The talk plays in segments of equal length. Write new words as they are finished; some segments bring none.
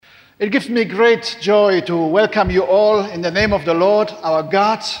It gives me great joy to welcome you all in the name of the Lord, our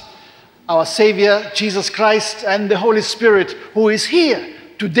God, our Savior, Jesus Christ, and the Holy Spirit, who is here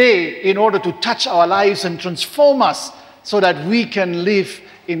today in order to touch our lives and transform us so that we can live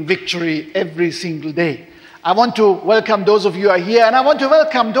in victory every single day. I want to welcome those of you who are here, and I want to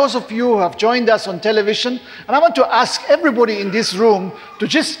welcome those of you who have joined us on television. And I want to ask everybody in this room to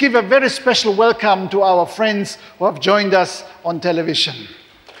just give a very special welcome to our friends who have joined us on television.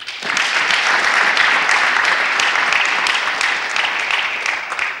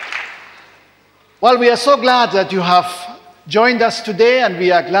 Well, we are so glad that you have joined us today, and we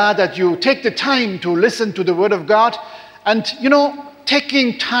are glad that you take the time to listen to the Word of God. And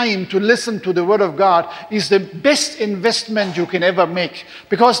taking time to listen to the Word of God is the best investment you can ever make,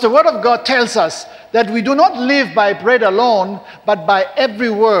 because the Word of God tells us that we do not live by bread alone, but by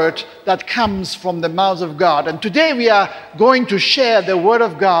every word that comes from the mouth of God. And today we are going to share the Word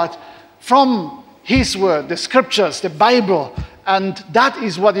of God from His Word, the Scriptures, the Bible. And that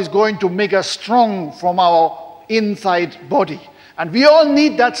is what is going to make us strong from our inside body. And we all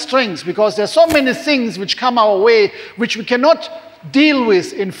need that strength, because there are so many things which come our way which we cannot deal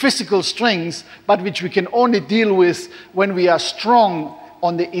with in physical strength, but which we can only deal with when we are strong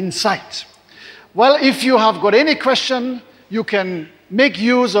on the inside. Well, if you have got any question, you can make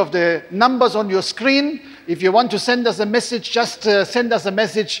use of the numbers on your screen. If you want to send us a message, just send us a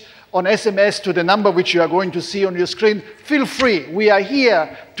message on SMS to the number which you are going to see on your screen. Feel free. We are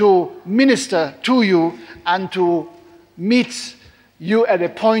here to minister to you and to meet you at a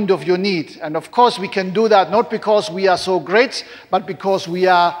point of your need. And of course, we can do that not because we are so great, but because we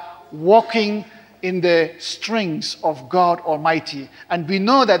are walking in the strength of God Almighty. And we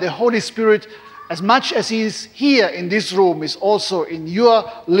know that the Holy Spirit, as much as He is here in this room, is also in your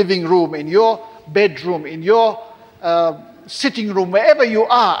living room, in your bedroom, in your sitting room, wherever you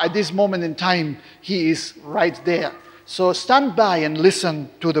are at this moment in time. He is right there. So stand by and listen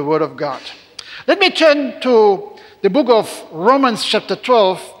to the Word of God. Let me turn to the book of Romans chapter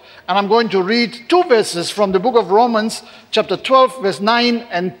 12, and I'm going to read two verses from the book of Romans chapter 12, verse 9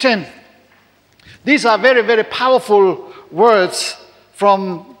 and 10. These are very, very powerful words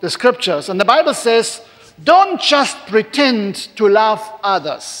from the Scriptures. And the Bible says, don't just pretend to love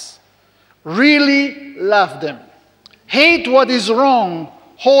others. Really love them. Hate what is wrong.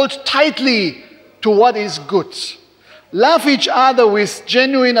 Hold tightly to what is good. Love each other with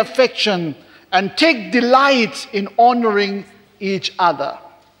genuine affection and take delight in honoring each other.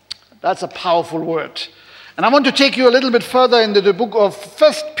 That's a powerful word. And I want to take you a little bit further into the book of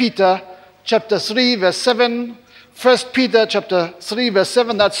 1 Peter chapter 3, verse 7. 1 Peter chapter 3, verse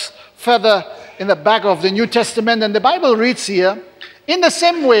 7. That's further in the back of the New Testament. And the Bible reads here, in the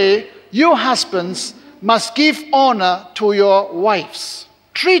same way, you husbands must give honor to your wives.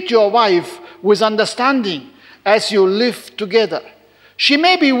 Treat your wife with understanding as you live together. She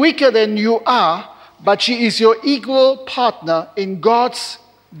may be weaker than you are, but she is your equal partner in God's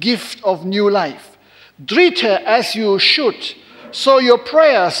gift of new life. Treat her as you should, so your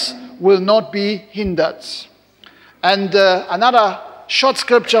prayers will not be hindered. And another short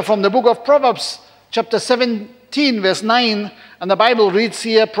scripture from the book of Proverbs, chapter 17, verse 9. And the Bible reads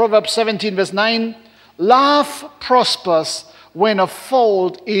here, Proverbs 17, verse 9. Love prospers when a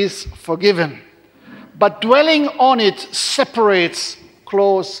fault is forgiven, but dwelling on it separates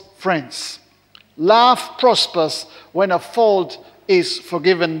close friends. Love prospers when a fault is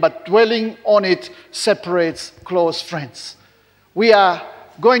forgiven, but dwelling on it separates close friends. We are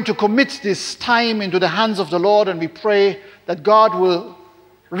going to commit this time into the hands of the Lord, and we pray that God will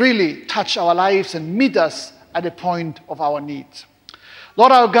really touch our lives and meet us at the point of our need.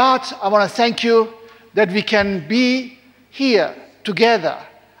 Lord our God, I want to thank you that we can be here together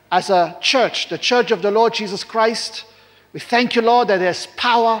as a church, the church of the Lord Jesus Christ. We thank you, Lord, that there's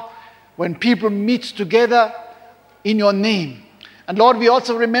power when people meet together in your name. And Lord, we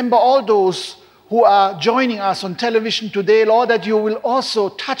also remember all those who are joining us on television today, Lord, that you will also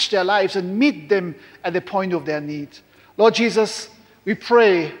touch their lives and meet them at the point of their need. Lord Jesus, we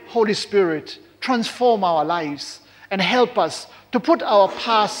pray, Holy Spirit, transform our lives and help us to put our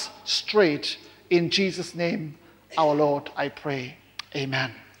paths straight. In Jesus' name, our Lord, I pray.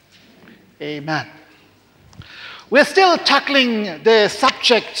 Amen. Amen. We're still tackling the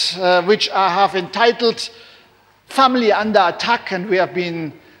subject which I have entitled Family Under Attack, and we have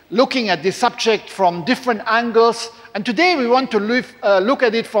been looking at this subject from different angles. And today we want to look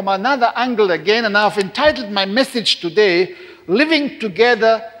at it from another angle again, and I've entitled my message today, Living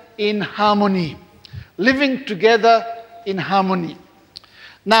Together in Harmony. Living together in harmony.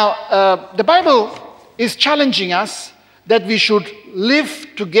 Now, the Bible is challenging us that we should live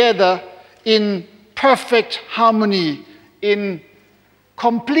together in perfect harmony, in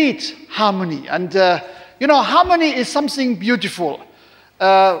complete harmony. And, harmony is something beautiful.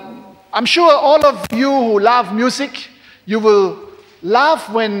 I'm sure all of you who love music, you will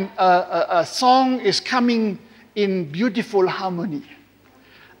laugh when a song is coming in beautiful harmony.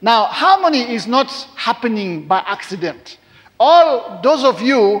 Now, harmony is not happening by accident. All those of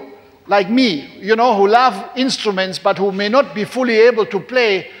you, like me, who love instruments but who may not be fully able to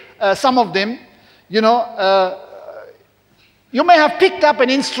play some of them, you may have picked up an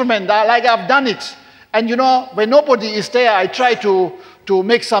instrument like I've done it. And when nobody is there, I try to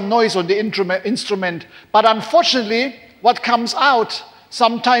make some noise on the instrument. But unfortunately, what comes out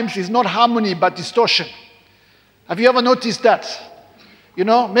sometimes is not harmony but distortion. Have you ever noticed that?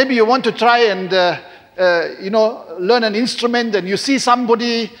 Maybe you want to try and learn an instrument, and you see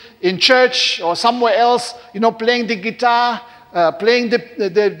somebody in church or somewhere else, playing the guitar, playing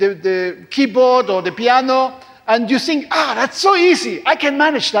the keyboard or the piano, and you think, that's so easy, I can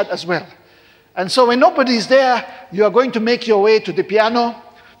manage that as well. And so when nobody is there, you are going to make your way to the piano,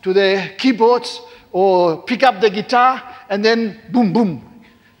 to the keyboard, or pick up the guitar, and then boom, boom.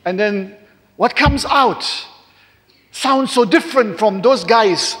 And then what comes out sounds so different from those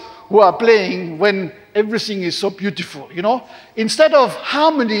guys who are playing when everything is so beautiful, Instead of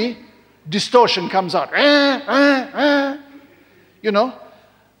harmony, distortion comes out. And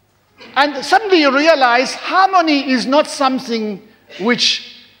suddenly you realize harmony is not something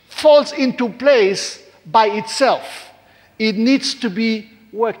which falls into place by itself. It needs to be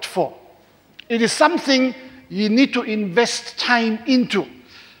worked for. It is something you need to invest time into.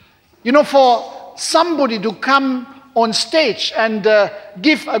 For somebody to come on stage and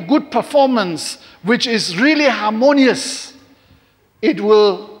give a good performance which is really harmonious, it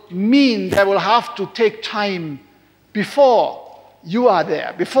will mean they will have to take time before you are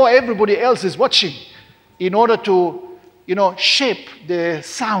there, before everybody else is watching, in order to shape the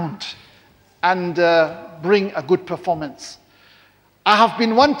sound and bring a good performance. I have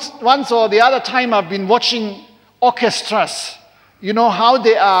been once or the other time I've been watching orchestras, how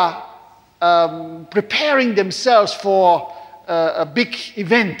they are preparing themselves for a big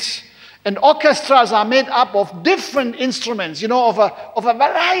event. And orchestras are made up of different instruments, of a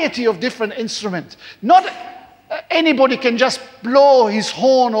variety of different instruments. Not anybody can just blow his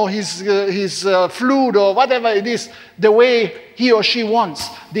horn or his flute or whatever it is the way he or she wants.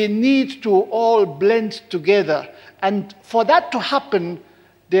 They need to all blend together. And for that to happen,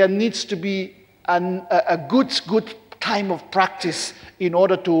 there needs to be a good time of practice in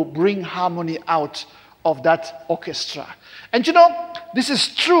order to bring harmony out of that orchestra. And this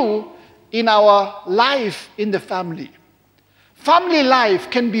is true in our life in the family. Family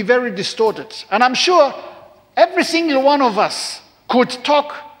life can be very distorted. And I'm sure every single one of us could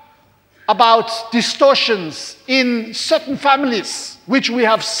talk about distortions in certain families which we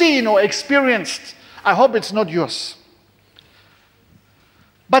have seen or experienced. I hope it's not yours.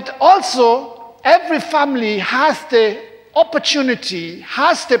 But also, every family has the opportunity,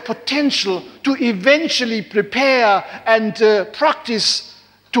 has the potential to eventually prepare and practice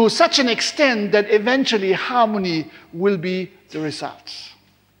to such an extent that eventually harmony will be the result.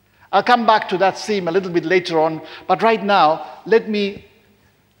 I'll come back to that theme a little bit later on, but right now, let me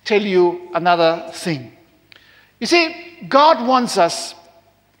tell you another thing. You see, God wants us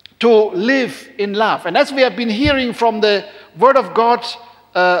to live in love. And as we have been hearing from the Word of God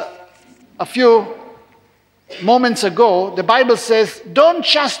a few moments ago, the Bible says, don't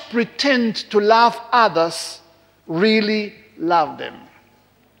just pretend to love others, really love them.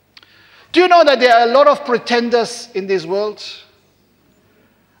 Do you know that there are a lot of pretenders in this world?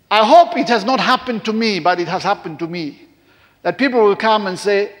 I hope it has not happened to me, but it has happened to me. That people will come and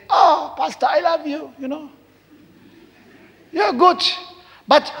say, oh, Pastor, I love you, You're good.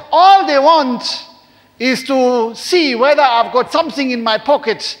 But all they want is to see whether I've got something in my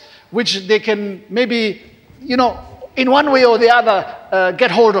pocket which they can maybe, in one way or the other,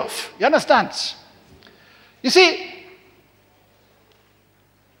 get hold of. You understand? You see,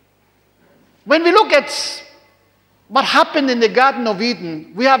 when we look at what happened in the Garden of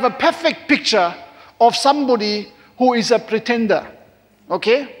Eden, we have a perfect picture of somebody who is a pretender.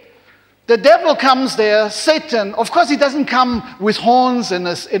 Okay? The devil comes there, Satan. Of course, he doesn't come with horns and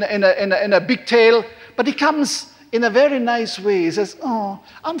a big tail, but he comes in a very nice way. He says, oh,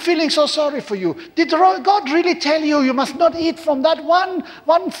 I'm feeling so sorry for you. Did God really tell you you must not eat from that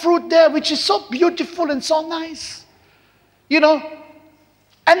one fruit there, which is so beautiful and so nice?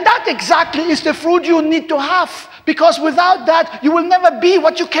 And that exactly is the fruit you need to have, because without that, you will never be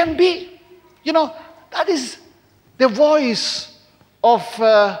what you can be. That is the voice of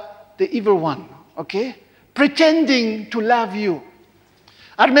the evil one, okay? Pretending to love you.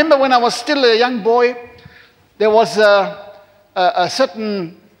 I remember when I was still a young boy, there was a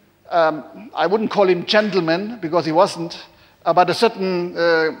certain, I wouldn't call him gentleman because he wasn't, but a certain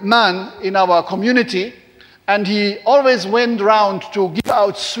man in our community, and he always went round to give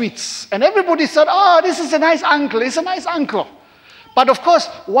out sweets. And everybody said, oh, this is a nice uncle, it's a nice uncle. But of course,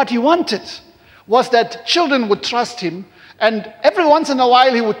 what he wanted was that children would trust him, and every once in a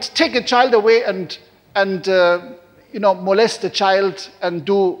while he would take a child away and molest the child and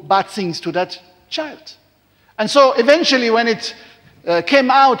do bad things to that child. And so eventually when it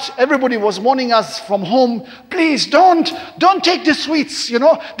came out, everybody was warning us from home, please don't take the sweets,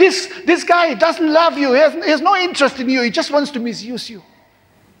 This guy doesn't love you, he has no interest in you, he just wants to misuse you.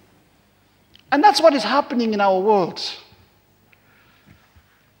 And that's what is happening in our world.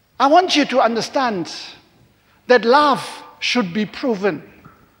 I want you to understand that love should be proven,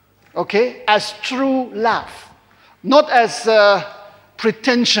 okay, as true love, not as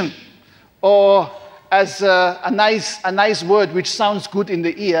pretension or as a nice word which sounds good in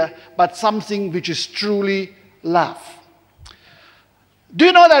the ear, but something which is truly love. Do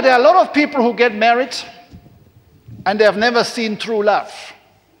you know that there are a lot of people who get married and they have never seen true love?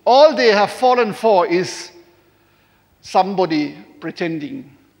 All they have fallen for is somebody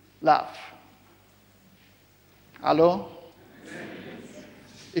pretending love. Hello?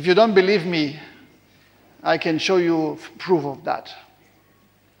 If you don't believe me, I can show you proof of that.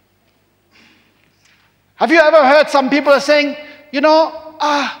 Have you ever heard some people saying,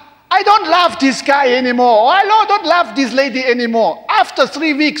 I don't love this guy anymore, or I don't love this lady anymore. After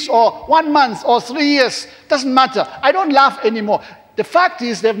 3 weeks or 1 month or 3 years, doesn't matter. I don't love anymore. The fact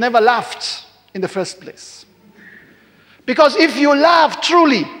is they've never loved in the first place. Because if you love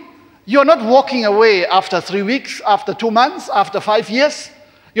truly, you're not walking away after 3 weeks, after 2 months, after 5 years.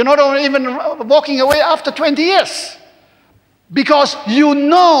 You're not even walking away after 20 years. Because you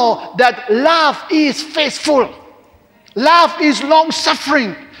know that love is faithful. Love is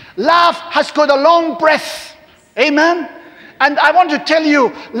long-suffering. Love has got a long breath. Amen? And I want to tell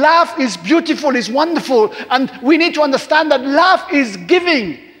you, love is beautiful, is wonderful. And we need to understand that love is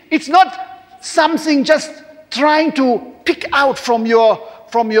giving. It's not something just trying to pick out from your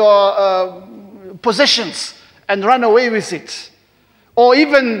possessions and run away with it. Or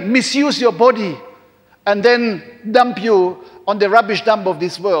even misuse your body and then dump you on the rubbish dump of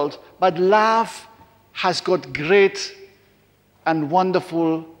this world. But love has got great and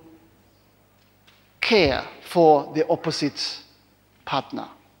wonderful care for the opposite partner.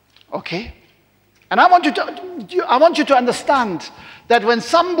 Okay? And I want you to understand that when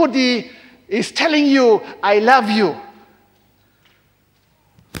somebody is telling you, I love you,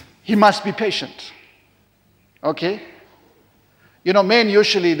 he must be patient. Okay? Men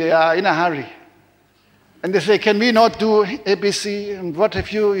usually, they are in a hurry. And they say, can we not do ABC and what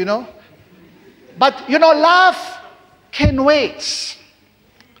have you, But, love can wait.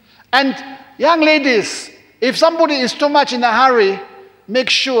 And young ladies, if somebody is too much in a hurry, make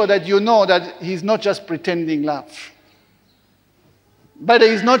sure that you know that he's not just pretending love. But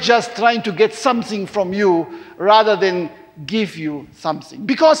he's not just trying to get something from you rather than give you something.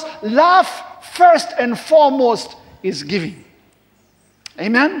 Because love, first and foremost, is giving.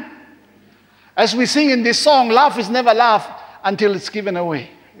 Amen? As we sing in this song, love is never love until it's given away.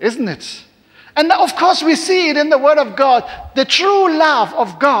 Isn't it? And of course we see it in the Word of God. The true love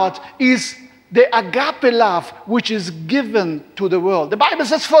of God is the agape love which is given to the world. The Bible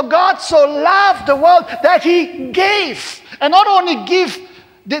says, for God so loved the world that he gave. And not only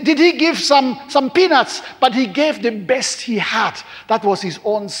did he give some peanuts, but he gave the best he had. That was his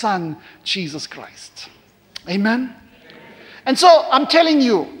own Son, Jesus Christ. Amen? And so I'm telling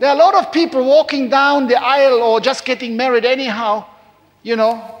you, there are a lot of people walking down the aisle or just getting married anyhow,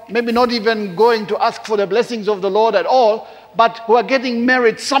 maybe not even going to ask for the blessings of the Lord at all, but who are getting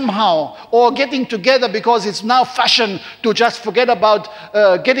married somehow or getting together because it's now fashion to just forget about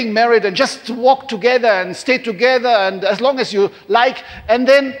getting married and just walk together and stay together and as long as you like. And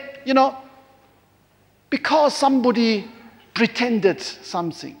then, because somebody pretended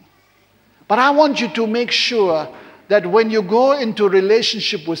something. But I want you to make sure that when you go into a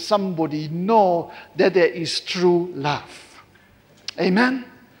relationship with somebody, know that there is true love. Amen?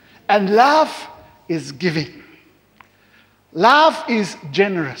 And love is giving. Love is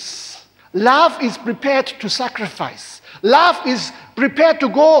generous. Love is prepared to sacrifice. Love is prepared to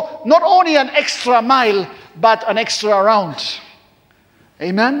go not only an extra mile, but an extra round.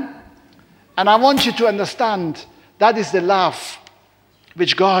 Amen? And I want you to understand that is the love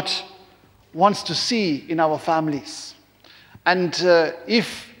which God wants to see in our families. And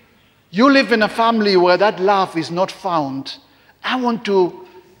if you live in a family where that love is not found, I want to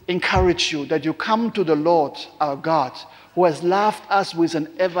encourage you that you come to the Lord, our God, who has loved us with an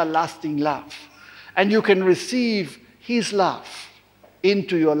everlasting love. And you can receive his love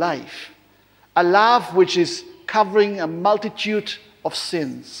into your life. A love which is covering a multitude of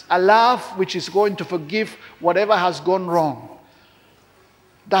sins. A love which is going to forgive whatever has gone wrong.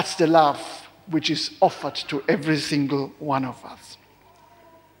 That's the love which is offered to every single one of us.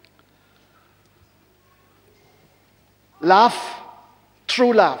 Love,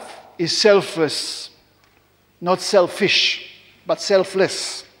 true love, is selfless, not selfish, but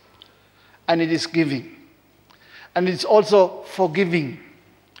selfless. And it is giving. And it's also forgiving.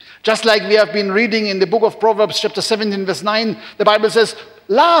 Just like we have been reading in the book of Proverbs, chapter 17, verse 9, the Bible says,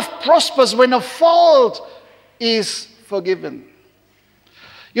 love prospers when a fault is forgiven.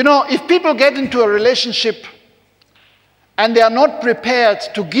 You know, if people get into a relationship and they are not prepared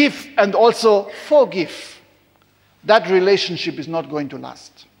to give and also forgive, that relationship is not going to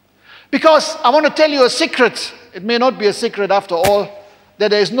last. Because I want to tell you a secret, it may not be a secret after all, that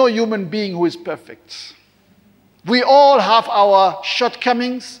there is no human being who is perfect. We all have our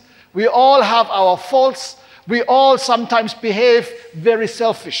shortcomings. We all have our faults. We all sometimes behave very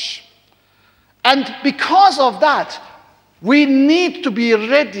selfish. And because of that, we need to be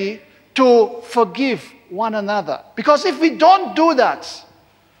ready to forgive one another. Because if we don't do that,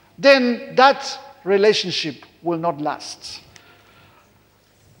 then that relationship will not last.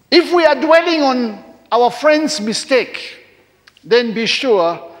 If we are dwelling on our friend's mistake, then be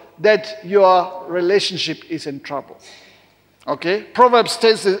sure that your relationship is in trouble. Okay? Proverbs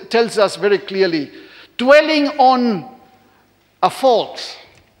tells us very clearly, dwelling on a fault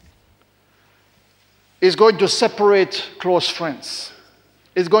is going to separate close friends.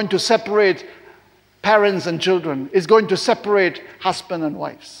 It's going to separate parents and children. It's going to separate husband and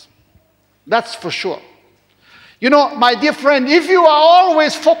wives. That's for sure. You know, my dear friend, if you are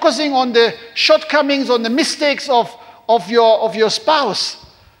always focusing on the shortcomings, on the mistakes of your spouse,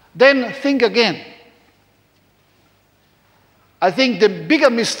 then think again. I think the bigger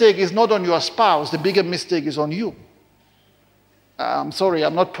mistake is not on your spouse, the bigger mistake is on you. I'm sorry,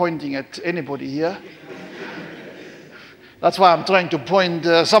 I'm not pointing at anybody here. That's why I'm trying to point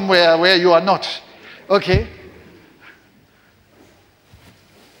somewhere where you are not. Okay?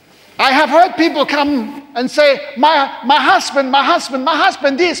 I have heard people come and say, my husband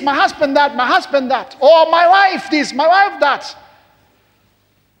this, my husband that, or my wife this, my wife that.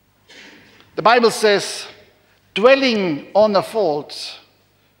 The Bible says, dwelling on a fault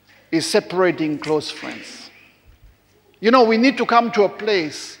is separating close friends. You know, we need to come to a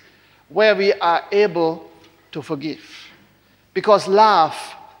place where we are able to forgive. Because love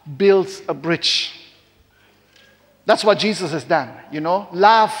builds a bridge. That's what Jesus has done, you know.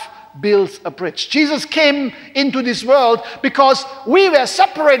 Love builds a bridge. Jesus came into this world because we were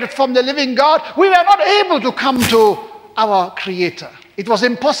separated from the living God. We were not able to come to our Creator. It was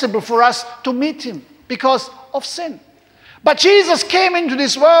impossible for us to meet Him because of sin. But Jesus came into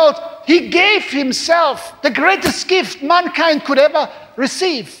this world. He gave Himself, the greatest gift mankind could ever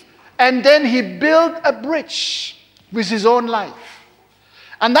receive. And then He built a bridge with His own life.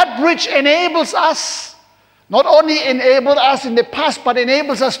 And that bridge enables us, not only enabled us in the past, but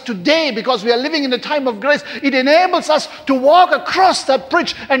enables us today because we are living in a time of grace. It enables us to walk across that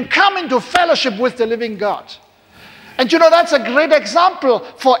bridge and come into fellowship with the living God. And you know, that's a great example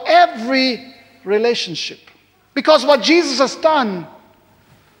for every relationship. Because what Jesus has done,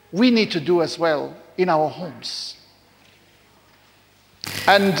 we need to do as well in our homes.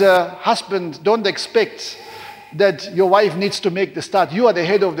 And husband, don't expect that your wife needs to make the start. You are the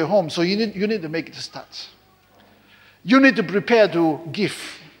head of the home, so you need to make the start. You need to prepare to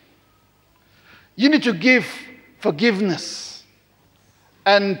give. You need to give forgiveness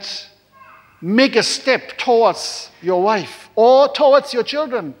and make a step towards your wife or towards your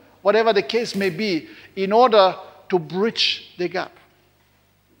children, whatever the case may be, in order to bridge the gap.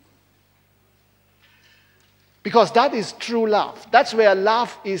 Because that is true love. That's where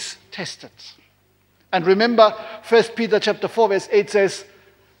love is tested. And remember, 1 Peter chapter 4, verse 8 says,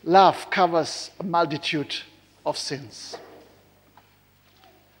 love covers a multitude of sins.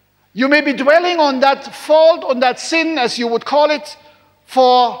 You may be dwelling on that fault, on that sin, as you would call it,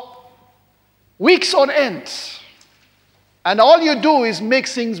 for weeks on end. And all you do is make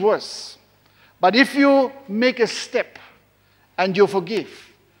things worse. But if you make a step and you forgive,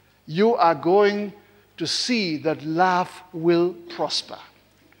 you are going to see that love will prosper.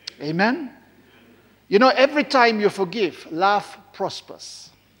 Amen? You know, every time you forgive, love prospers.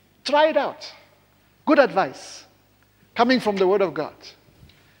 Try it out. Good advice coming from the Word of God.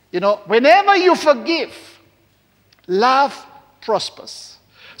 Whenever you forgive, love prospers.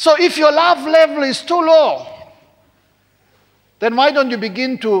 So if your love level is too low, then why don't you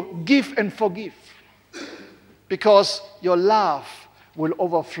begin to give and forgive? Because your love will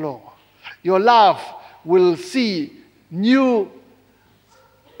overflow. Your love will see new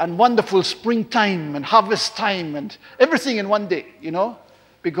and wonderful springtime and harvest time and everything in one day,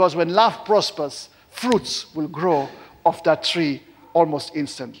 Because when love prospers, fruits will grow off that tree almost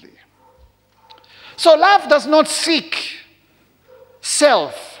instantly. So love does not seek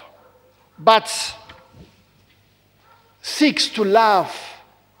self, but seeks to love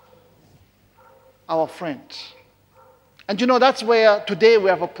our friend. And that's where today we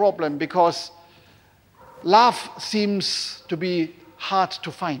have a problem, because love seems to be hard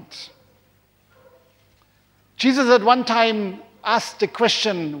to find. Jesus at one time asked the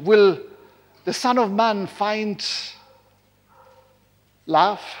question, will the Son of Man find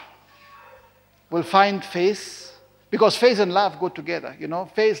love? Will find faith? Because faith and love go together,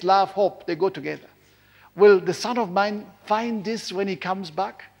 Faith, love, hope, they go together. Will the Son of Man find this when he comes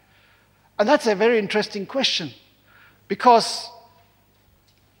back? And that's a very interesting question, because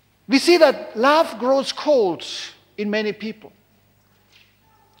we see that love grows cold in many people.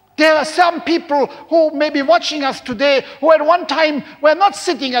 There are some people who may be watching us today who at one time were not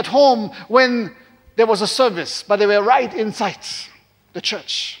sitting at home when there was a service, but they were right inside the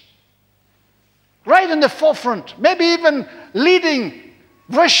church. Right in the forefront, maybe even leading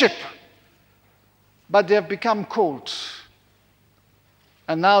worship. But they have become cold.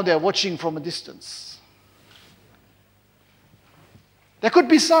 And now they're watching from a distance. There could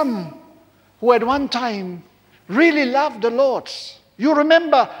be some who at one time really loved the Lord. You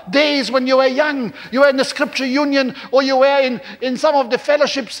remember days when you were young, you were in the Scripture Union, or you were in some of the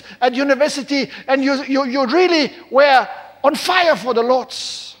fellowships at university, and you really were on fire for the Lord.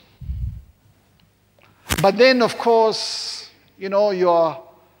 But then, of course, your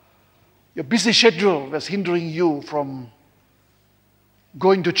busy schedule was hindering you from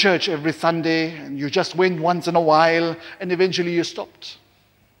going to church every Sunday, and you just went once in a while, and eventually you stopped.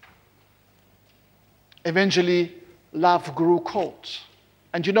 Eventually, love grew cold.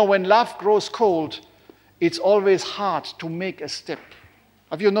 And when love grows cold, it's always hard to make a step.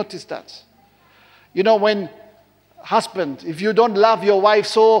 Have you noticed that? When husband, if you don't love your wife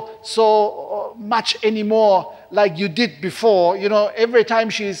so much anymore like you did before, every time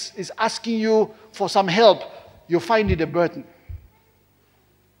she is asking you for some help, you find it a burden.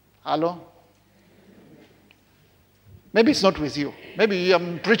 Hello? Maybe it's not with you. Maybe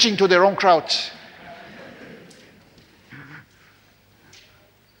I'm preaching to the wrong crowd.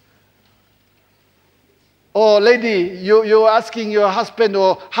 Or lady, you're asking your husband,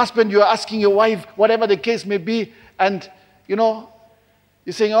 or husband, you're asking your wife, whatever the case may be, and, you're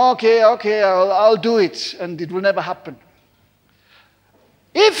saying, okay, I'll do it, and it will never happen.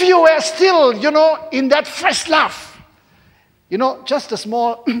 If you were still, in that fresh love, just a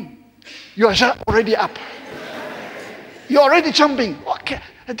small, you're already up. You're already jumping. Okay,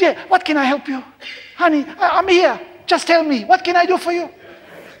 dear, what can I help you? Honey, I'm here. Just tell me, what can I do for you?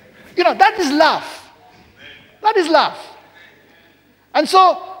 That is love. That is love. And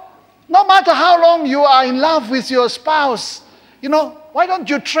so, no matter how long you are in love with your spouse, why don't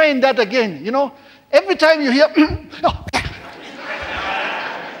you train that again? Every time you hear, oh,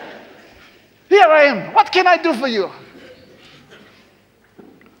 here I am. What can I do for you?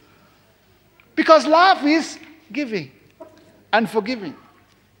 Because love is giving and forgiving.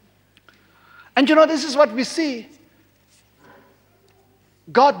 And this is what we see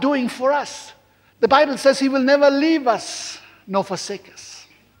God doing for us. The Bible says He will never leave us nor forsake us.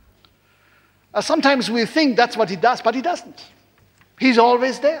 Sometimes we think that's what He does, but He doesn't. He's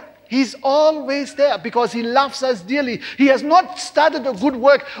always there. He's always there because He loves us dearly. He has not started a good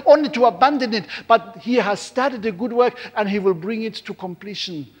work only to abandon it, but He has started a good work and He will bring it to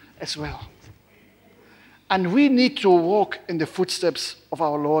completion as well. And we need to walk in the footsteps of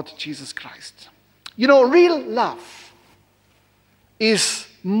our Lord Jesus Christ. Real love is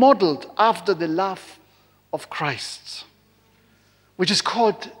modeled after the love of Christ, which is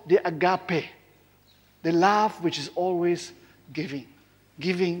called the agape, the love which is always giving.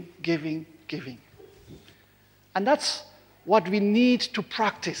 Giving, giving, giving. And that's what we need to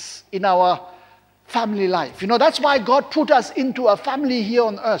practice in our family life. That's why God put us into a family here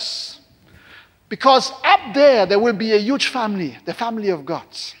on earth. Because up there will be a huge family, the family of God.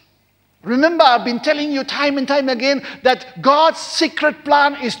 Remember, I've been telling you time and time again that God's secret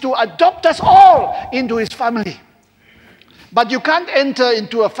plan is to adopt us all into His family. But you can't enter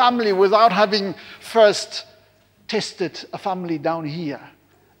into a family without having first tested a family down here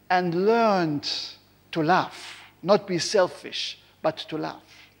and learned to laugh, not be selfish, but to laugh.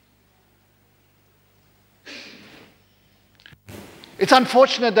 It's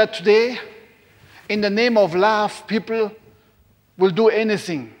unfortunate that today, in the name of love, people will do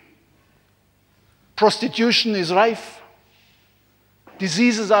anything. Prostitution is rife.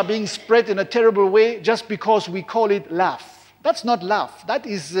 Diseases are being spread in a terrible way just because we call it love. That's not love. That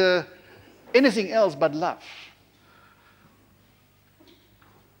is anything else but love.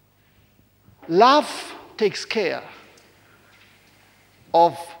 Love takes care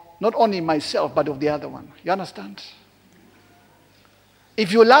of not only myself, but of the other one. You understand?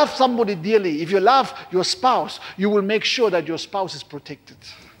 If you love somebody dearly, if you love your spouse, you will make sure that your spouse is protected.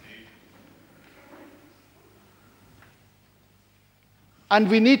 And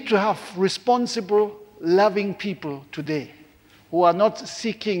we need to have responsible, loving people today who are not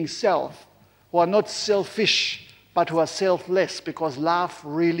seeking self, who are not selfish, but who are selfless, because love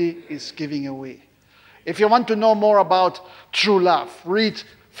really is giving away. If you want to know more about true love, read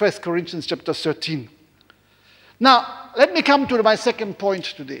 1 Corinthians chapter 13. Now, let me come to my second point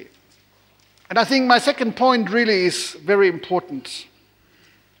today. And I think my second point really is very important.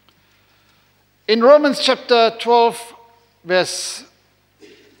 In Romans chapter 12, verse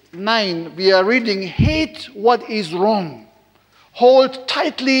 9, we are reading, hate what is wrong. Hold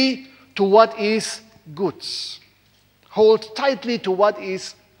tightly to what is good. Hold tightly to what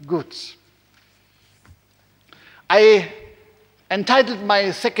is good. I entitled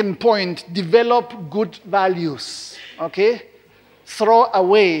my second point, develop good values. Okay? Throw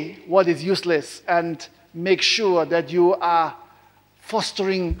away what is useless and make sure that you are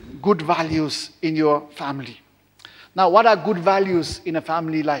fostering good values in your family. Now, what are good values in a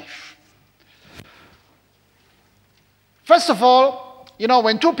family life? First of all,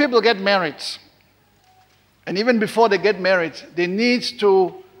 when two people get married, and even before they get married, they need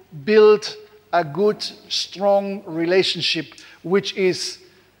to build a good, strong relationship, which is,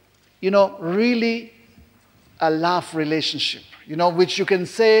 really a love relationship, which you can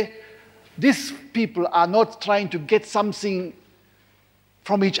say, these people are not trying to get something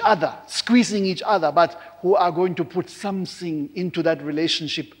from each other, squeezing each other, but who are going to put something into that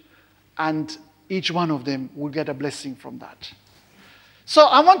relationship, and each one of them will get a blessing from that. So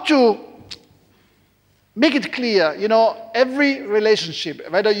I want to make it clear, every relationship,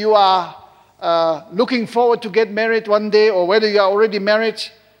 whether you are looking forward to get married one day, or whether you are already married,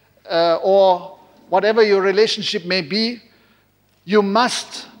 or whatever your relationship may be, you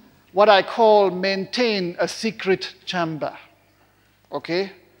must, what I call, maintain a secret chamber.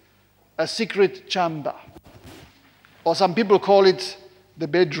 Okay? A secret chamber. Or some people call it the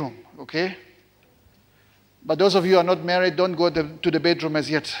bedroom. Okay? But those of you who are not married, don't go to the bedroom as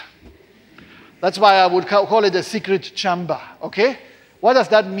yet. That's why I would call it a secret chamber. Okay? What does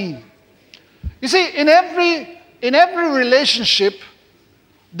that mean? You see, in every relationship,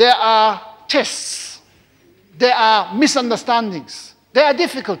 there are tests. There are misunderstandings. There are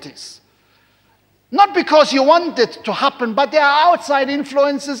difficulties. Not because you want it to happen, but there are outside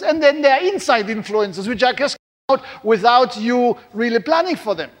influences, and then there are inside influences, which are just out without you really planning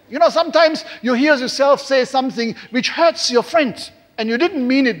for them. Sometimes you hear yourself say something which hurts your friend, and you didn't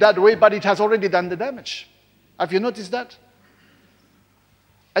mean it that way, but it has already done the damage. Have you noticed that?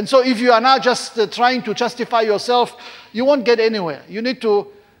 And so if you are now just trying to justify yourself, you won't get anywhere. You need to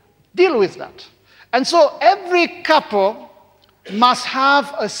deal with that. And so every couple must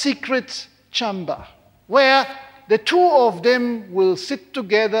have a secret chamber where the two of them will sit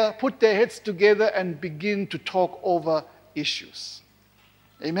together, put their heads together, and begin to talk over issues.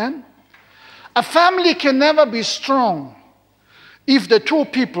 Amen? A family can never be strong if the two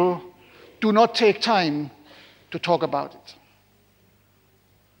people do not take time to talk about it.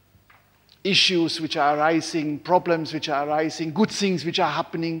 Issues which are arising, problems which are arising, good things which are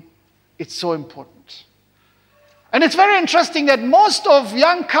happening, it's so important. And it's very interesting that most of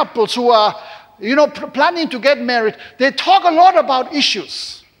young couples who are, planning to get married, they talk a lot about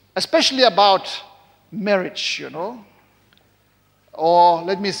issues, especially about marriage, Or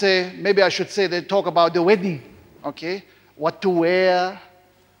let me say, maybe I should say they talk about the wedding, okay? What to wear,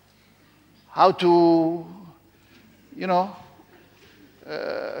 how to,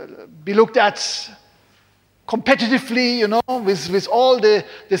 be looked at competitively, with all the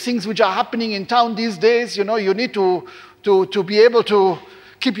things which are happening in town these days. You need to be able to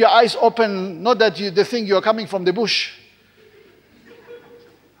keep your eyes open, not that they think you're coming from the bush.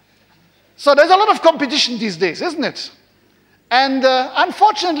 So there's a lot of competition these days, isn't it? And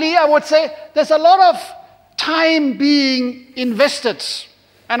unfortunately, I would say there's a lot of time being invested.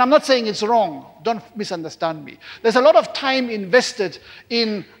 And I'm not saying it's wrong. Don't misunderstand me. There's a lot of time invested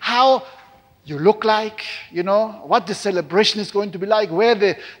in how you look like, what the celebration is going to be like, where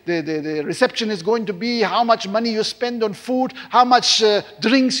the reception is going to be, how much money you spend on food, how much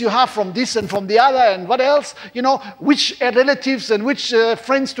drinks you have from this and from the other, and what else, which relatives and which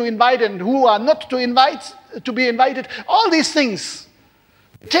friends to invite and who are not to be invited. All these things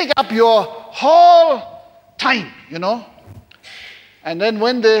take up your whole time, And then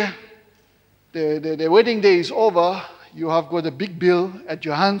when the wedding day is over, you have got a big bill at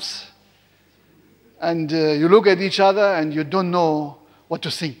your hands. And you look at each other and you don't know what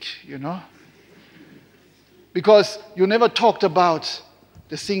to think, Because you never talked about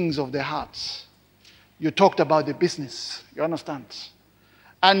the things of their hearts. You talked about the business. You understand?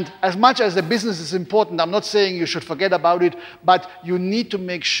 And as much as the business is important, I'm not saying you should forget about it, but you need to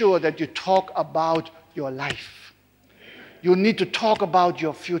make sure that you talk about your life. You need to talk about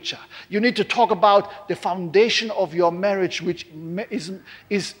your future. You need to talk about the foundation of your marriage, which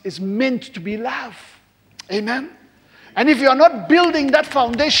is meant to be love. Amen? And if you are not building that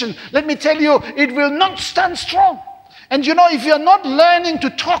foundation, let me tell you, it will not stand strong. And if you're not learning to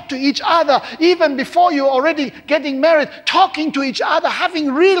talk to each other, even before you're already getting married, talking to each other,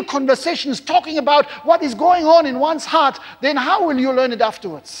 having real conversations, talking about what is going on in one's heart, then how will you learn it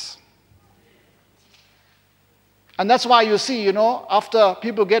afterwards? And that's why you see, after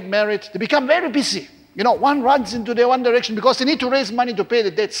people get married, they become very busy. One runs into their one direction because they need to raise money to pay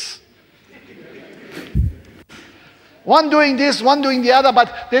the debts. One doing this, one doing the other,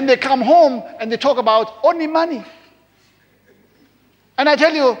 but then they come home and they talk about only money. And I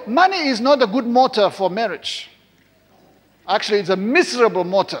tell you, money is not a good motor for marriage. Actually, it's a miserable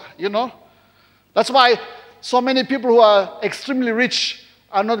motor, That's why so many people who are extremely rich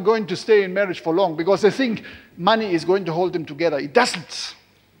are not going to stay in marriage for long because they think money is going to hold them together. It doesn't.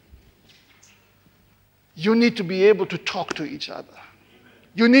 You need to be able to talk to each other.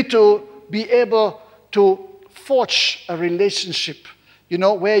 You need to be able to forge a relationship,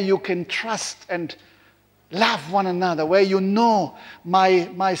 where you can trust and love one another, where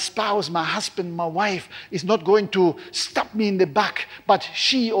my spouse, my husband, my wife is not going to stab me in the back, but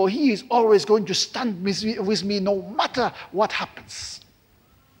she or he is always going to stand with me no matter what happens.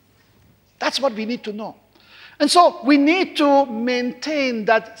 That's what we need to know. And so we need to maintain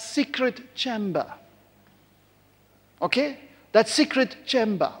that secret chamber. Okay? That secret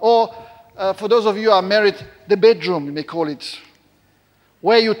chamber. Or for those of you who are married, the bedroom, you may call it,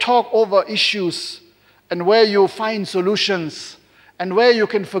 where you talk over issues and where you find solutions and where you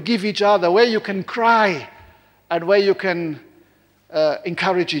can forgive each other, where you can cry and where you can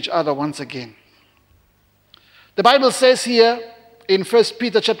encourage each other once again. The Bible says here in 1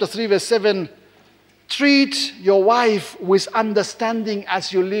 Peter chapter 3, verse 7, treat your wife with understanding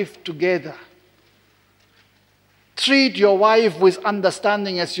as you live together. Treat your wife with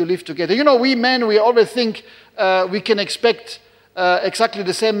understanding as you live together. We men, we always think we can expect exactly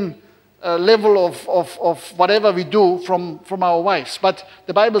the same level of whatever we do from our wives. But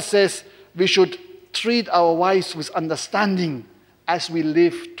the Bible says we should treat our wives with understanding as we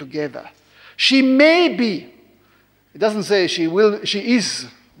live together. She may be, it doesn't say she is,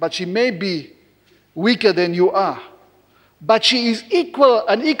 but she may be weaker than you are. But she is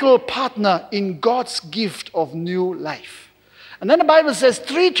an equal partner in God's gift of new life. And then the Bible says,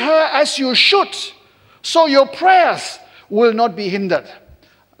 treat her as you should, so your prayers will not be hindered.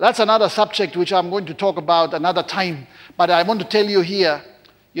 That's another subject which I'm going to talk about another time. But I want to tell you here,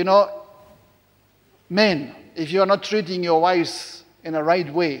 men, if you are not treating your wives in a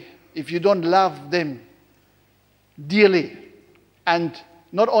right way, if you don't love them dearly, and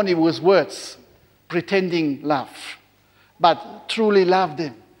not only with words, pretending love, but truly love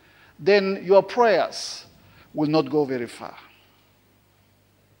them, then your prayers will not go very far.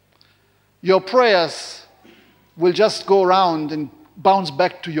 Your prayers will just go around and bounce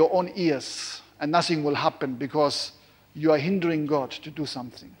back to your own ears, and nothing will happen because you are hindering God to do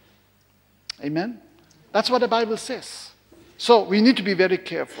something. Amen? That's what the Bible says. So we need to be very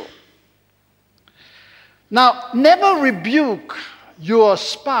careful. Now, never rebuke your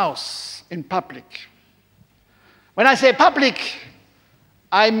spouse in public. When I say public,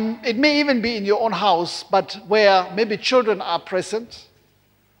 it may even be in your own house, but where maybe children are present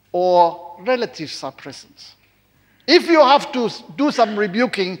or relatives are present. If you have to do some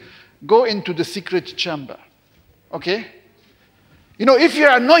rebuking, go into the secret chamber. Okay? If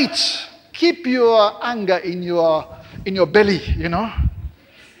you're annoyed, keep your anger in your belly,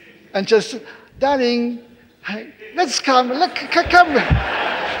 and just, darling, let's come.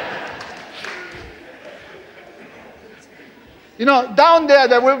 Down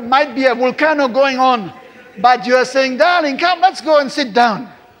there might be a volcano going on. But you are saying, darling, come, let's go and sit down.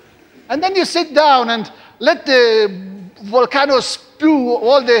 And then you sit down and let the volcano spew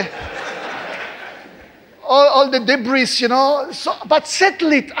all the debris, but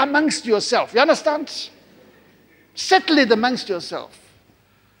settle it amongst yourself. You understand? Settle it amongst yourself.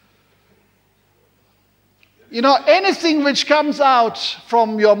 Anything which comes out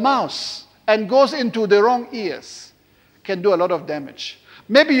from your mouth and goes into the wrong ears can do a lot of damage.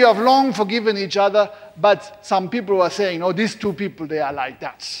 Maybe you have long forgiven each other, but some people are saying, these two people, they are like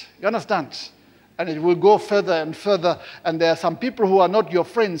that. You understand? And it will go further and further. And there are some people who are not your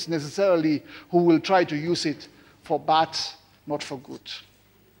friends necessarily who will try to use it for bad, not for good.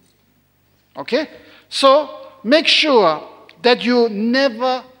 Okay? So make sure that you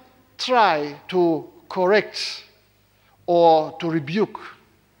never try to correct or to rebuke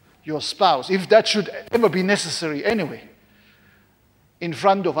your spouse, if that should ever be necessary anyway, in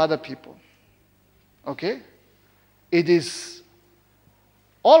front of other people. Okay? It is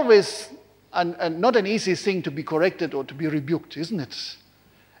always not an easy thing to be corrected or to be rebuked, isn't it?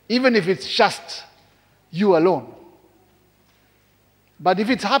 Even if it's just you alone. But if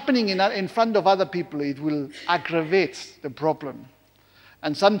it's happening in front of other people, it will aggravate the problem.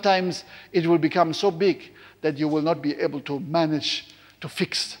 And sometimes it will become so big that you will not be able to manage to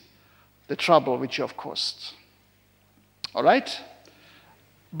fix the trouble which you have caused. All right?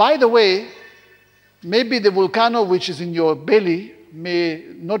 By the way, maybe the volcano which is in your belly may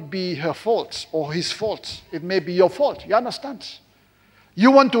not be her fault or his fault. It may be your fault. You understand?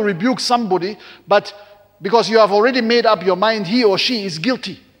 You want to rebuke somebody, but because you have already made up your mind he or she is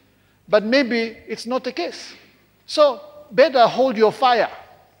guilty. But maybe it's not the case. So better hold your fire.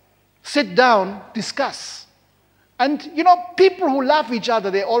 Sit down, discuss. And people who love each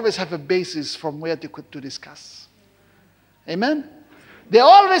other, they always have a basis from where they could to discuss. Amen? They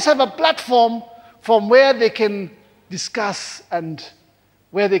always have a platform from where they can discuss and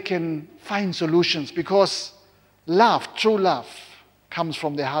where they can find solutions, because love, true love, comes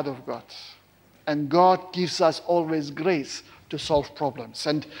from the heart of God. And God gives us always grace to solve problems.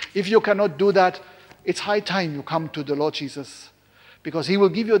 And if you cannot do that, it's high time you come to the Lord Jesus, because He will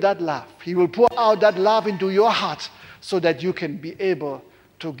give you that love. He will pour out that love into your heart so that you can be able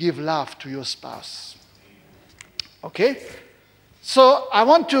to give love to your spouse. Okay? So I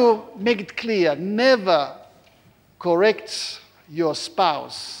want to make it clear, never correct your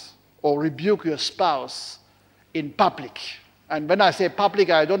spouse or rebuke your spouse in public. And when I say public,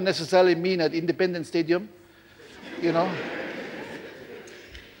 I don't necessarily mean at Independence Stadium,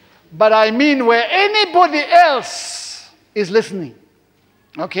 But I mean where anybody else is listening.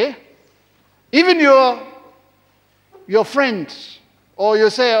 Okay? Even your friend, or you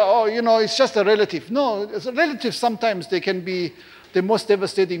say, it's just a relative. No, as a relative, sometimes they can be the most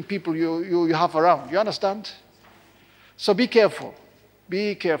devastating people you have around. You understand? So be careful.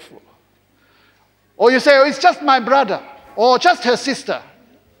 Be careful. Or you say, it's just my brother, or just her sister,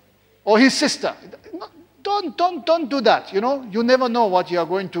 or his sister. Don't do that. You never know what you are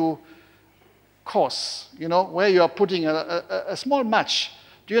going to cause. Where you are putting a small match.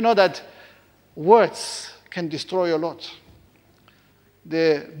 Do you know that words can destroy a lot?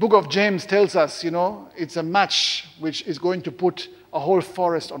 The book of James tells us, it's a match which is going to put a whole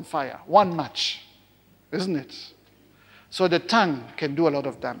forest on fire. One match, isn't it? So the tongue can do a lot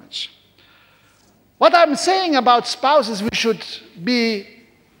of damage. What I'm saying about spouses, we should be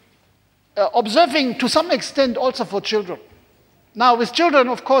observing to some extent also for children. Now, with children,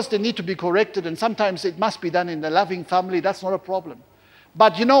 of course, they need to be corrected, and sometimes it must be done in a loving family. That's not a problem.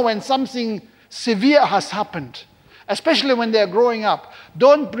 But when something severe has happened, especially when they're growing up,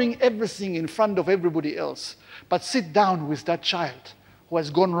 don't bring everything in front of everybody else, but sit down with that child who has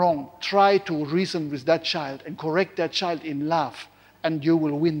gone wrong. Try to reason with that child and correct that child in love, and you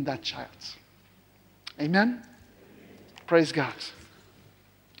will win that child. Amen? Praise God.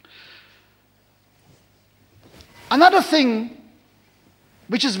 Another thing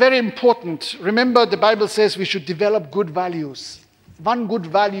which is very important, remember the Bible says we should develop good values. One good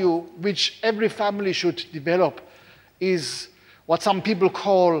value which every family should develop is what some people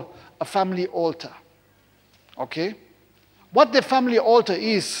call a family altar. Okay? What the family altar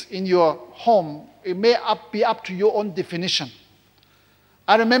is in your home, it may be up to your own definition.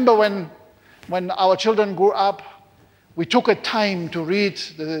 I remember when our children grew up, we took a time to read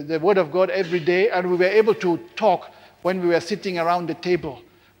the Word of God every day, and we were able to talk when we were sitting around the table.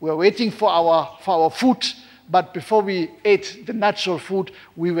 We were waiting for our food, but before we ate the natural food,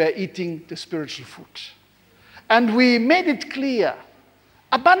 we were eating the spiritual food. And we made it clear,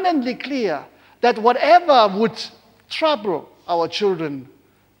 abundantly clear, that whatever would trouble our children,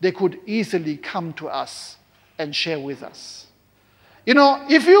 they could easily come to us and share with us. You know,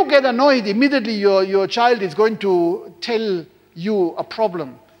 if you get annoyed, immediately your child is going to tell you a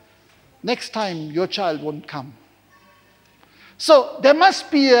problem. Next time, your child won't come. So there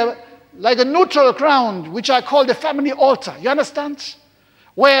must be like a neutral ground, which I call the family altar. You understand?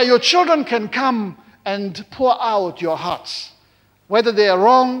 Where your children can come and pour out your hearts. Whether they are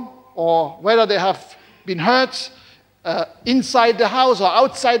wrong or whether they have been hurt inside the house or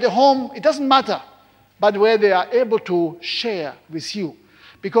outside the home, it doesn't matter. But where they are able to share with you.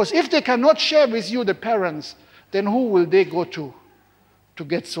 Because if they cannot share with you, the parents, then who will they go to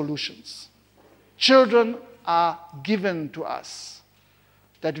get solutions? Children are given to us,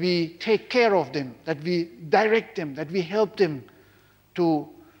 that we take care of them, that we direct them, that we help them to,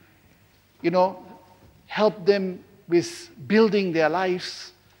 help them with building their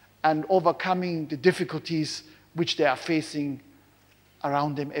lives and overcoming the difficulties which they are facing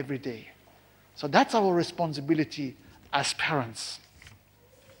around them every day. So that's our responsibility as parents.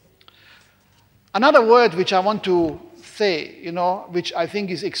 Another word which I want to say, which I think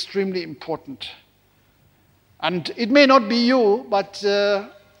is extremely important. And it may not be you, but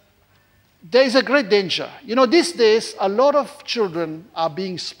there is a great danger. These days, a lot of children are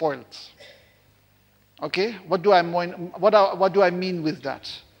being spoiled. Okay? What do I mean with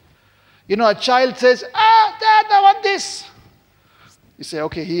that? A child says, Dad, I want this. You say,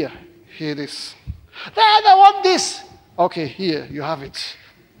 okay, here it is. Dad, I want this. Okay, here, you have it.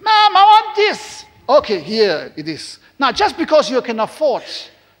 Mom, I want this. Okay, here it is. Now, just because you can afford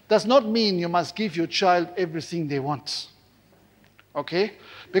does not mean you must give your child everything they want. Okay?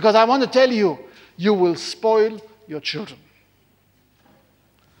 Because I want to tell you, you will spoil your children.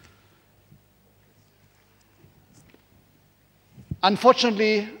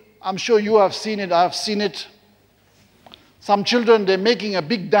 Unfortunately, I'm sure you have seen it, I have seen it. Some children, they're making a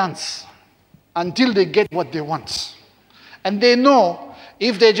big dance until they get what they want. And they know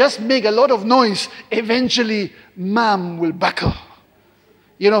if they just make a lot of noise, eventually mom will buckle.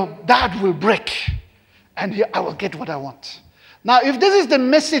 Dad will break. And I will get what I want. Now, if this is the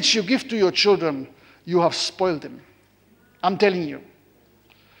message you give to your children, you have spoiled them. I'm telling you.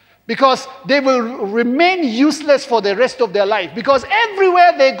 Because they will remain useless for the rest of their life. Because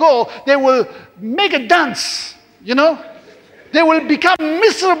everywhere they go, they will make a dance. They will become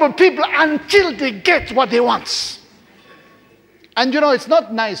miserable people until they get what they want. And it's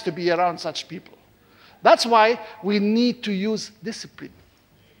not nice to be around such people. That's why we need to use discipline.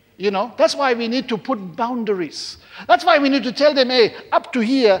 That's why we need to put boundaries. That's why we need to tell them, hey, up to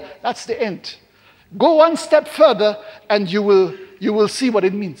here, that's the end. Go one step further and you will see what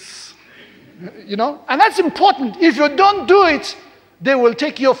it means. And that's important. If you don't do it, they will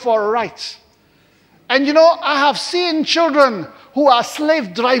take you for a ride. And I have seen children who are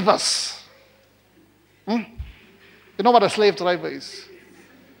slave drivers. You know what a slave driver is?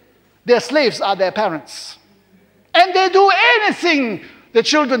 Their slaves are their parents. And they do anything the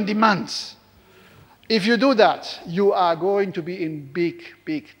children demand. If you do that, you are going to be in big,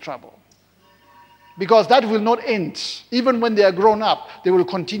 big trouble. Because that will not end. Even when they are grown up, they will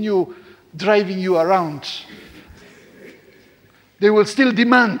continue driving you around. They will still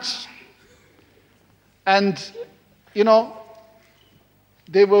demand. And,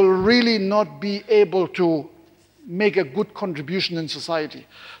 they will really not be able to make a good contribution in society.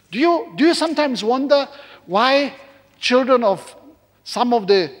 Do you sometimes wonder why children of some of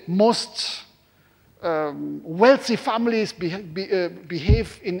the most wealthy families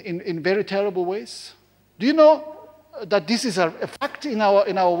behave in very terrible ways? Do you know that this is a fact in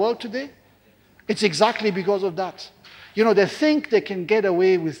our world today? It's exactly because of that. They think they can get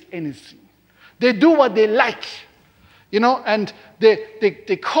away with anything. They do what they like, and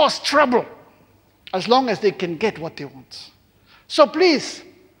they cause trouble as long as they can get what they want. So please,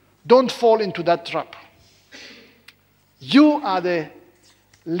 don't fall into that trap. You are the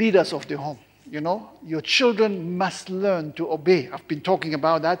leaders of the home, Your children must learn to obey. I've been talking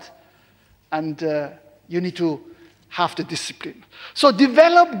about that. And you need to have the discipline. So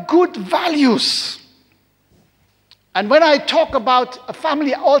develop good values. And when I talk about a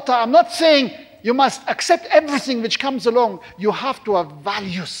family altar, I'm not saying you must accept everything which comes along. You have to have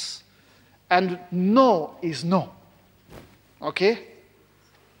values. And no is no. Okay?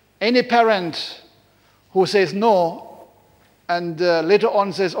 Any parent who says no and later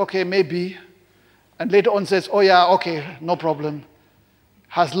on says, okay, maybe, and later on says, oh yeah, okay, no problem,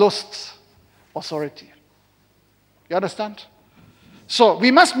 has lost authority. You understand? So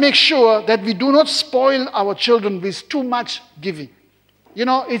we must make sure that we do not spoil our children with too much giving.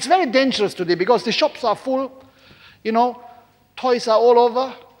 It's very dangerous today because the shops are full. toys are all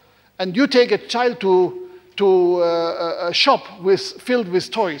over, and you take a child to a shop filled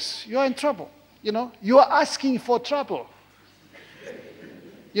with toys, you are in trouble. You are asking for trouble.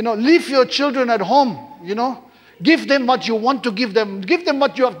 Leave your children at home. Give them what you want to give them. Give them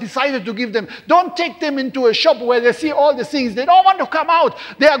what you have decided to give them. Don't take them into a shop where they see all the things. They don't want to come out.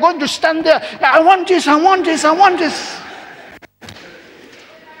 They are going to stand there. I want this, I want this, I want this.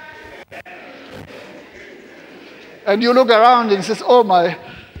 And you look around and says, oh my,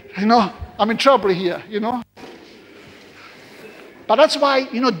 I'm in trouble here, But that's why,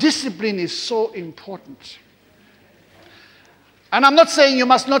 discipline is so important. And I'm not saying you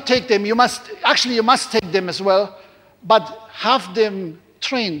must not take them. You must take them as well. But have them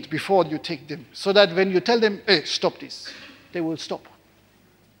trained before you take them. So that when you tell them, hey, stop this, they will stop.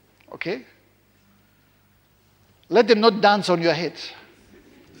 Okay? Let them not dance on your head.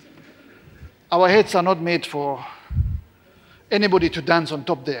 Our heads are not made for anybody to dance on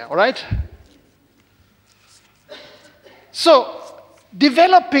top there, all right? So,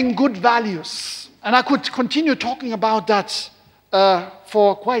 developing good values. And I could continue talking about that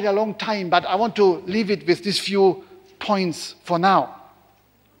for quite a long time, but I want to leave it with these few points for now.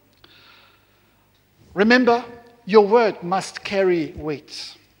 Remember, your word must carry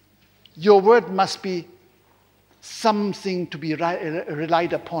weight. Your word must be something to be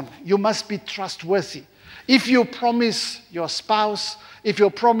relied upon. You must be trustworthy. If you promise your spouse, if you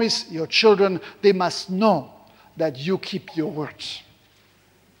promise your children, they must know that you keep your word.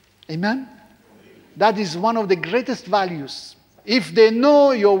 Amen? That is one of the greatest values. If they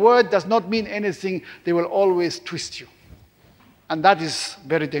know your word does not mean anything, they will always twist you. And that is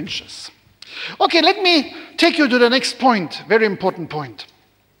very dangerous. Okay, let me take you to the next point, very important point.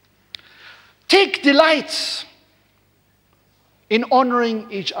 Take delight in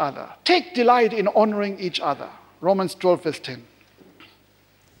honoring each other. Take delight in honoring each other. Romans 12, verse 10.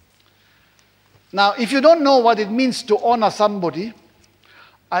 Now, if you don't know what it means to honor somebody,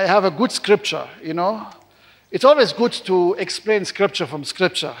 I have a good scripture, It's always good to explain scripture from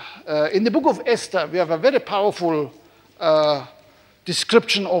scripture. In the book of Esther, we have a very powerful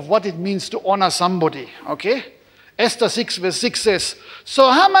description of what it means to honor somebody, okay? Esther 6 verse 6 says, so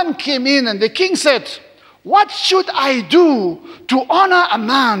Haman came in and the king said, what should I do to honor a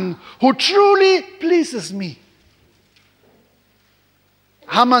man who truly pleases me?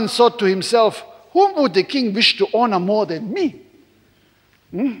 Haman thought to himself, whom would the king wish to honor more than me?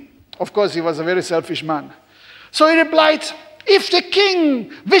 Of course, he was a very selfish man. So he replied, if the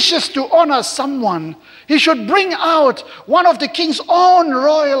king wishes to honor someone, he should bring out one of the king's own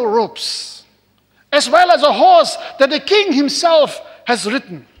royal robes, as well as a horse that the king himself has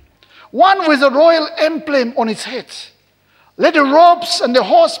ridden, one with a royal emblem on its head. Let the robes and the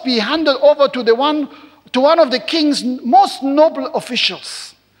horse be handed over to one of the king's most noble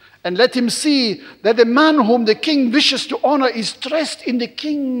officials, and let him see that the man whom the king wishes to honor is dressed in the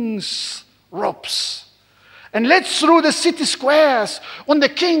king's robes, and led through the city squares on the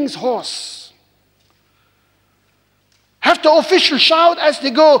king's horse. Have the officials shout as they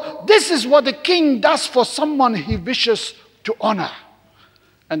go, this is what the king does for someone he wishes to honor.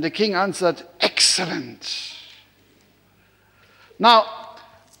 And the king answered, excellent. Now,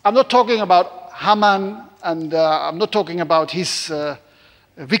 I'm not talking about Haman, and I'm not talking about his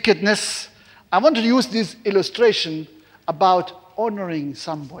wickedness. I want to use this illustration about honoring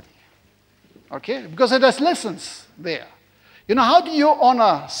somebody. Okay? Because there's lessons there. How do you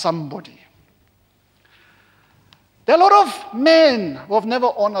honor somebody? There are a lot of men who have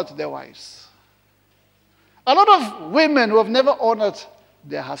never honored their wives. A lot of women who have never honored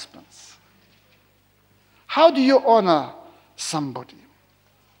their husbands. How do you honor somebody?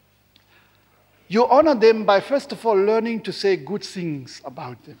 You honor them by, first of all, learning to say good things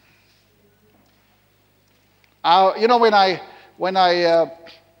about them. When I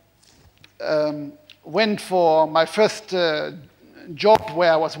went for my first job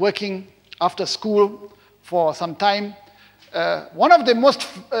where I was working after school for some time, one of the most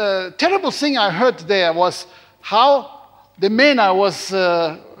terrible things I heard there was how the men I was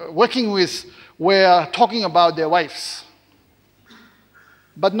working with were talking about their wives,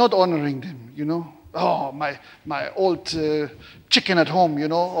 but not honoring them, Oh, my old chicken at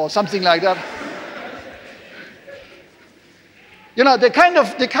home, or something like that.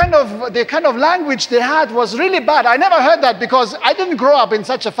 The kind of language they had was really bad. I never heard that because I didn't grow up in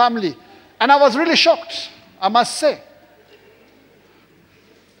such a family. And I was really shocked, I must say.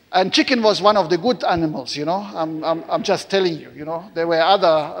 And chicken was one of the good animals, I'm just telling you, There were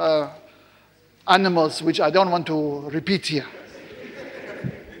other animals which I don't want to repeat here.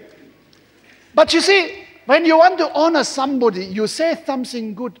 But you see, When you want to honor somebody, you say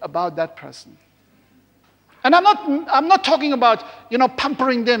something good about that person. And I'm not talking about,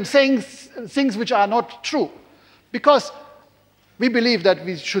 pampering them, saying things which are not true. Because we believe that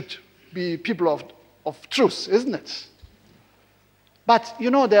we should be people of truth, isn't it? But,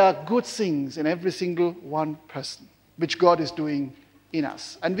 there are good things in every single one person, which God is doing in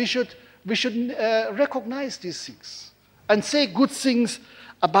us. And we should recognize these things and say good things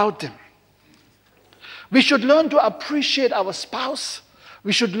about them. We should learn to appreciate our spouse.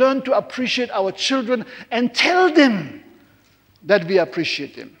 We should learn to appreciate our children and tell them that we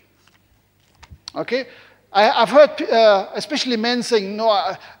appreciate them. Okay? I've heard, especially men saying, no,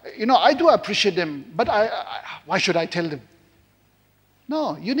 I do appreciate them, but why should I tell them?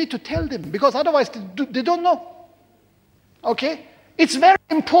 No, you need to tell them, because otherwise they don't know. Okay? It's very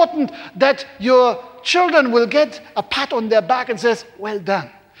important that your children will get a pat on their back and says, well done.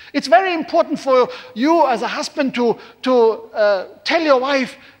 It's very important for you as a husband to tell your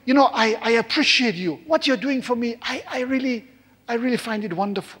wife, I appreciate you. What you're doing for me, I really find it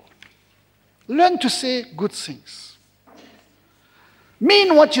wonderful. Learn to say good things.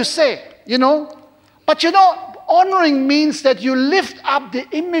 Mean what you say, But honoring means that you lift up the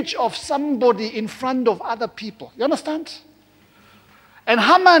image of somebody in front of other people. You understand? And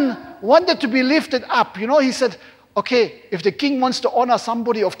Haman wanted to be lifted up. He said, okay, if the king wants to honor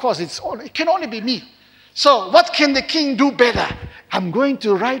somebody, of course, it can only be me. So what can the king do better? I'm going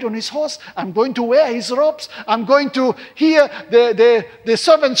to ride on his horse. I'm going to wear his robes. I'm going to hear the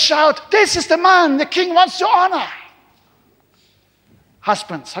servants shout, this is the man the king wants to honor.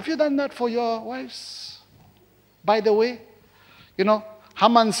 Husbands, have you done that for your wives? By the way,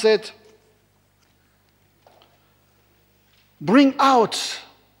 Haman said, bring out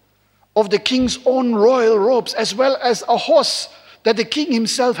of the king's own royal robes, as well as a horse that the king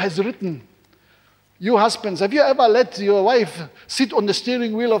himself has ridden. You husbands, have you ever let your wife sit on the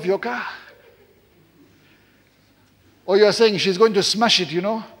steering wheel of your car? Or you are saying she's going to smash it,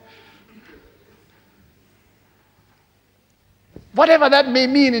 Whatever that may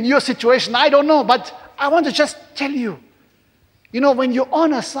mean in your situation, I don't know, but I want to just tell you, when you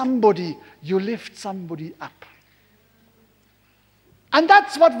honor somebody, you lift somebody up. And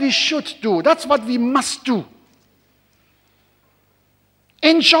that's what we should do. That's what we must do.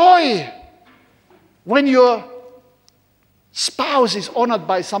 Enjoy when your spouse is honored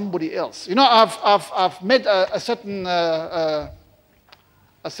by somebody else. I've met a certain,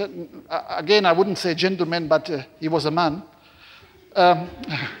 again, I wouldn't say gentleman, but he was a man.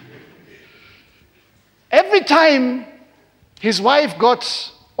 Every time his wife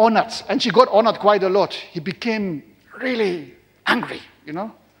got honored, and she got honored quite a lot, he became really angry,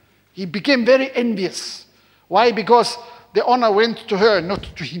 He became very envious. Why? Because the honor went to her, not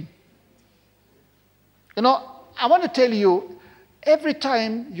to him. I want to tell you, every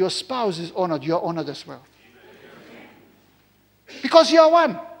time your spouse is honored, you're honored as well. Because you are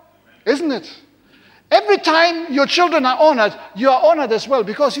one, isn't it? Every time your children are honored, you are honored as well,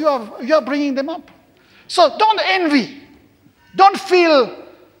 because you are bringing them up. So don't envy. Don't feel,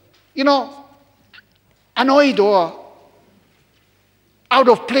 annoyed or out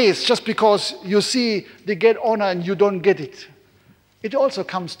of place just because you see they get honor and you don't get it. It also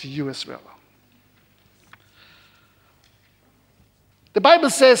comes to you as well. The Bible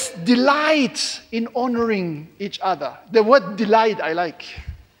says, delight in honoring each other. The word delight I like.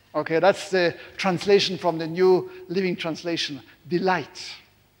 Okay, that's the translation from the New Living Translation. Delight.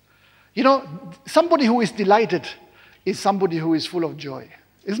 Somebody who is delighted is somebody who is full of joy,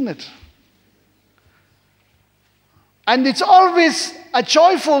 isn't it? And it's always a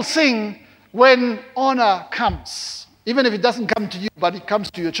joyful thing when honor comes. Even if it doesn't come to you, but it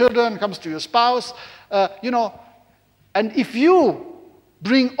comes to your children, comes to your spouse, And if you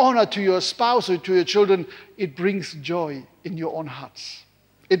bring honor to your spouse or to your children, it brings joy in your own hearts.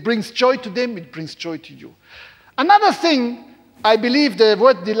 It brings joy to them, it brings joy to you. Another thing I believe the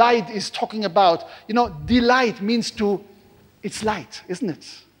word delight is talking about, delight means it's light, isn't it?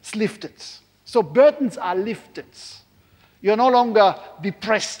 It's lifted. So burdens are lifted. You're no longer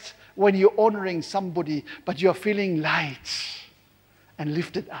depressed when you're honoring somebody, but you're feeling light and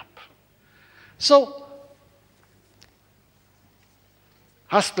lifted up. So,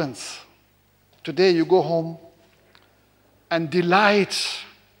 husbands, today you go home and delight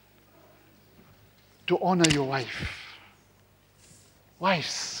to honor your wife.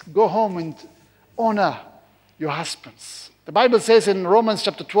 Wives, go home and honor your husbands. The Bible says in Romans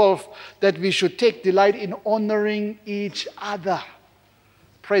chapter 12 that we should take delight in honoring each other.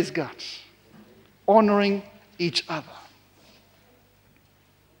 Praise God. Honoring each other.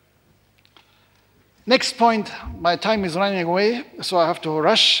 Next point, my time is running away, so I have to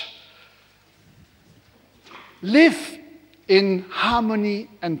rush. Live in harmony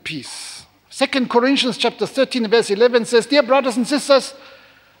and peace. 2 Corinthians chapter 13, verse 11 says, Dear brothers and sisters,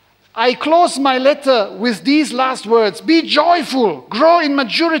 I close my letter with these last words. Be joyful, grow in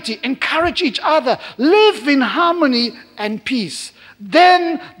maturity, encourage each other, live in harmony and peace.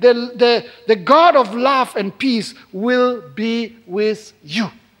 Then the God of love and peace will be with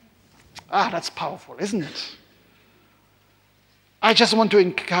you. That's powerful, isn't it? I just want to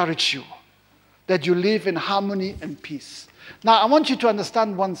encourage you that you live in harmony and peace. Now, I want you to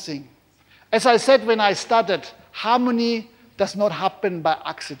understand one thing. As I said when I started, harmony does not happen by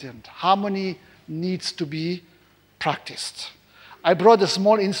accident. Harmony needs to be practiced. I brought a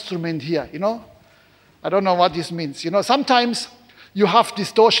small instrument here, I don't know what this means. Sometimes you have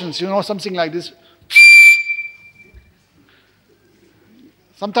distortions, something like this.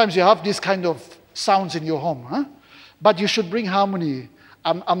 Sometimes you have this kind of sounds in your home, huh? But you should bring harmony.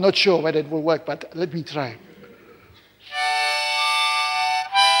 I'm not sure whether it will work, but let me try.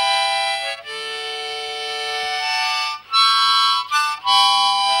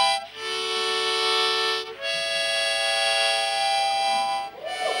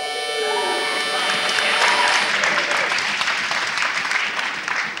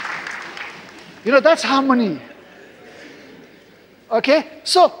 That's harmony. Okay?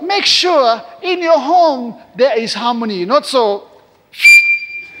 So make sure in your home there is harmony, not so.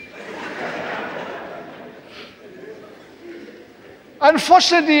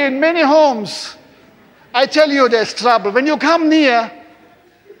 Unfortunately, in many homes, I tell you there's trouble. When you come near,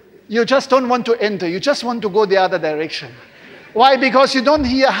 you just don't want to enter. You just want to go the other direction. Why? Because you don't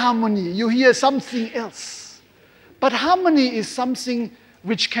hear harmony. You hear something else. But harmony is something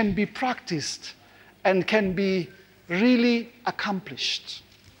which can be practiced and can be really accomplished.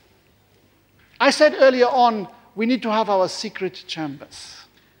 I said earlier on, we need to have our secret chambers.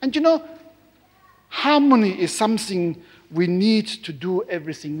 And harmony is something we need to do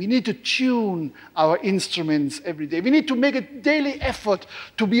everything. We need to tune our instruments every day. We need to make a daily effort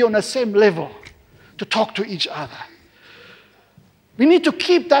to be on the same level, to talk to each other. We need to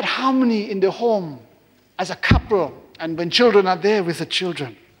keep that harmony in the home as a couple and when children are there with the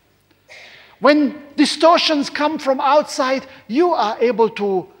children. When distortions come from outside, you are able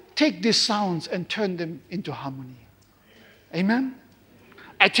to take these sounds and turn them into harmony. Amen?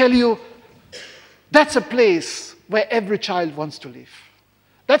 I tell you, that's a place where every child wants to live.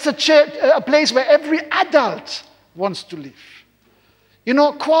 That's a place where every adult wants to live.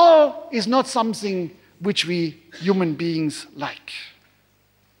 Quarrel is not something which we human beings like.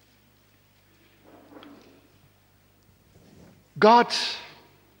 God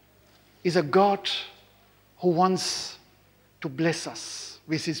is a God who wants to bless us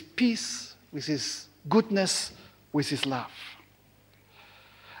with his peace, with his goodness, with his love.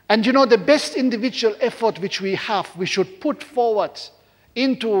 And the best individual effort which we have, we should put forward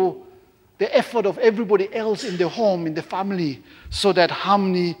into the effort of everybody else in the home, in the family, so that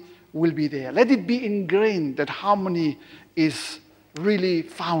harmony will be there. Let it be ingrained that harmony is really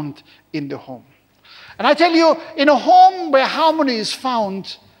found in the home. And I tell you, in a home where harmony is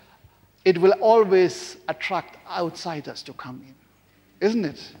found, it will always attract outsiders to come in. Isn't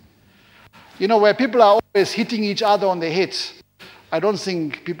it? Where people are always hitting each other on the head, I don't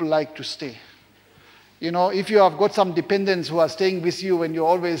think people like to stay. If you have got some dependents who are staying with you and you're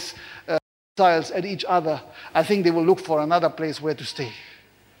always missiles at each other, I think they will look for another place where to stay.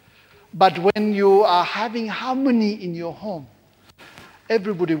 But when you are having harmony in your home,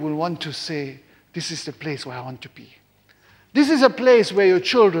 everybody will want to say, this is the place where I want to be. This is a place where your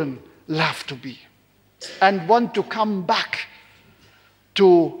children love to be and want to come back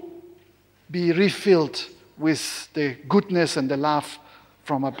to be refilled with the goodness and the love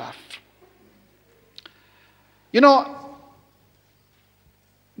from above.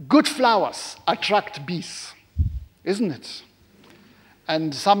 Good flowers attract bees, isn't it?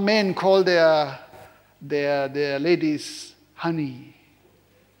 And some men call their ladies honey.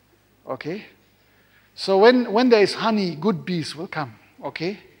 Okay? So when there is honey, good bees will come.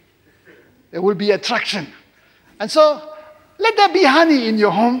 Okay? There will be attraction. And so let there be honey in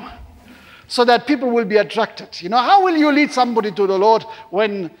your home so that people will be attracted. How will you lead somebody to the Lord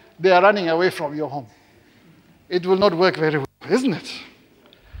when they are running away from your home? It will not work very well, isn't it?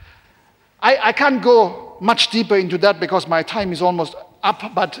 I can't go much deeper into that because my time is almost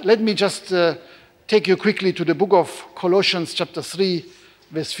up, but let me just take you quickly to the book of Colossians chapter 3,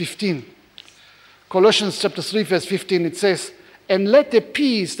 verse 15. Colossians chapter 3, verse 15, it says, and let the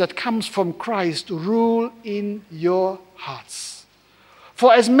peace that comes from Christ rule in your hearts.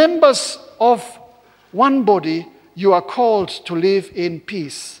 For as members of one body, you are called to live in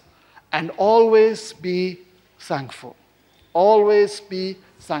peace and always be thankful. Always be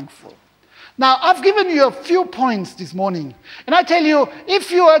thankful. Now, I've given you a few points this morning. And I tell you,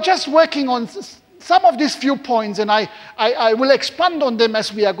 if you are just working on some of these few points, and I will expand on them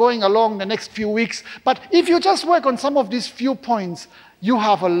as we are going along the next few weeks, but if you just work on some of these few points, you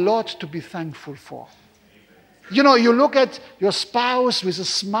have a lot to be thankful for. You know, you look at your spouse with a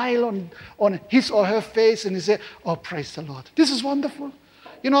smile on his or her face and you say, oh, praise the Lord. This is wonderful.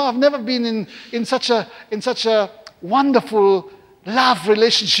 You know, I've never been in such a wonderful love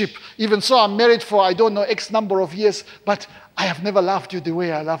relationship. Even so, I'm married for, I don't know, X number of years, but I have never loved you the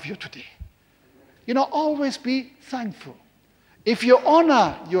way I love you today. You know, always be thankful. If you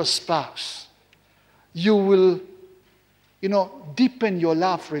honor your spouse, you will, deepen your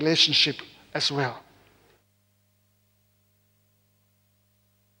love relationship as well.